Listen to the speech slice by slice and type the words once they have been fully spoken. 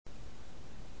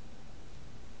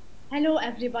Hello,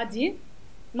 everybody.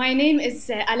 My name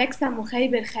is Alexa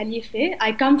Moukheiber Khalife.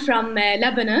 I come from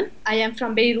Lebanon. I am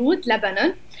from Beirut,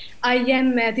 Lebanon. I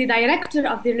am the director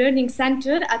of the Learning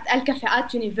Center at Al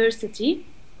Kafeat University.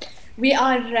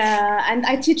 And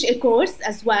I teach a course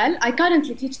as well. I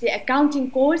currently teach the accounting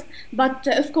course, but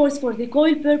of course, for the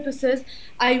COIL purposes,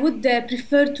 I would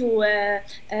prefer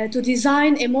to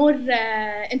design a more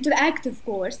interactive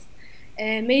course.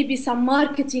 Maybe some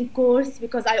marketing course,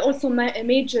 because I also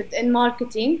majored in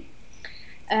marketing.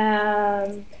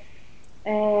 In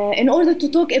order to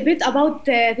talk a bit about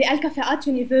the Al Kafeat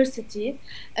University,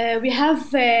 we have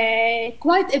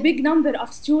quite a big number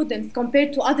of students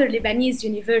compared to other Lebanese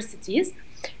universities.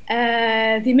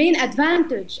 The main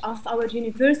advantage of our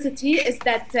university is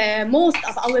that most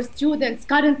of our students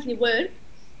currently work,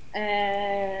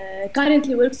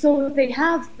 so they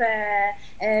have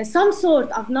some sort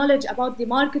of knowledge about the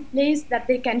marketplace that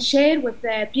they can share with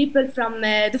people from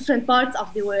different parts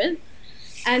of the world.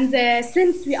 And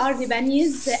since we are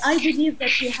Lebanese, I believe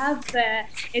that we have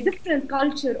a different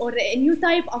culture or a new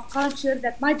type of culture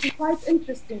that might be quite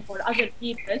interesting for other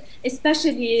people,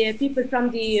 especially people from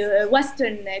the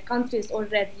Western countries or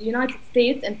the United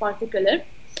States in particular.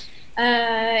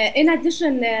 In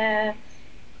addition,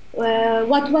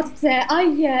 what I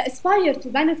aspire to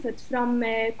benefit from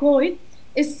COIL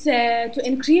is to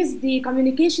increase the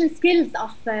communication skills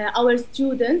of our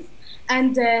students,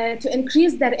 and to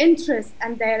increase their interest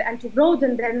and to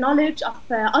broaden their knowledge of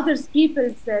other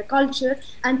people's culture,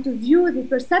 and to view the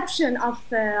perception of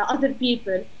other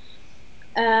people.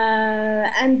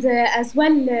 As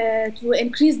well to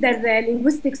increase their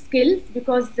linguistic skills,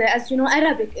 because as you know,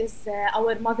 Arabic is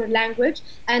our mother language,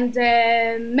 and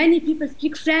many people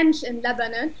speak French in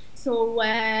Lebanon, so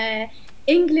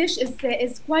English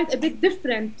is quite a bit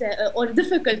different or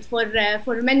difficult for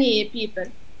many people.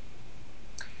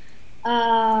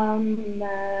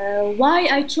 Why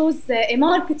I chose a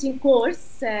marketing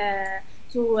course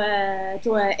to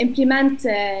implement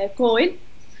COIL,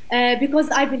 because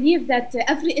I believe that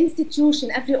every institution,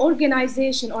 every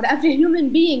organization, or every human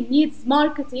being needs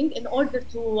marketing in order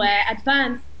to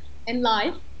advance in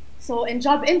life. So in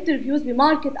job interviews, we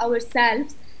market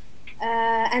ourselves,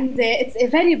 and it's a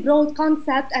very broad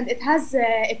concept, and it has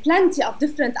plenty of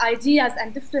different ideas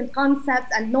and different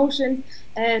concepts and notions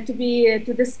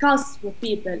to discuss with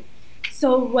people.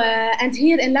 So, and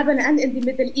here in Lebanon and in the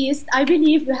Middle East, I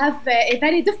believe we have a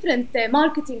very different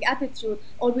marketing attitude,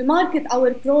 or we market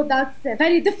our products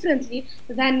very differently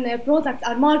than products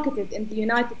are marketed in the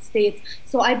United States.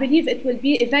 So I believe it will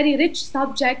be a very rich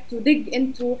subject to dig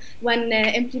into when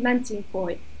implementing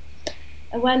COIL.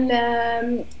 Well,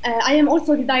 I am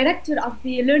also the director of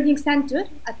the Learning Center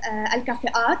at Al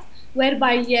Kafeat,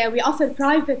 whereby we offer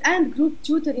private and group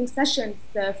tutoring sessions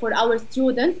for our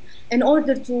students in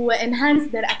order to enhance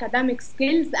their academic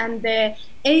skills and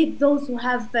aid those who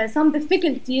have some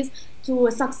difficulties to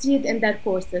succeed in their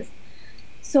courses.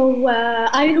 So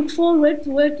I look forward to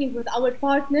working with our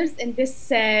partners in this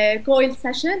COIL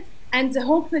session, and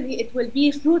hopefully it will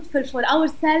be fruitful for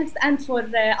ourselves and for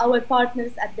our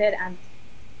partners at their end.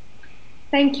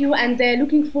 Thank you, and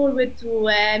looking forward to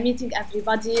meeting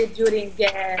everybody during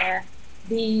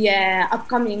the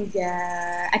upcoming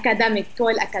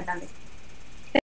COIL academic.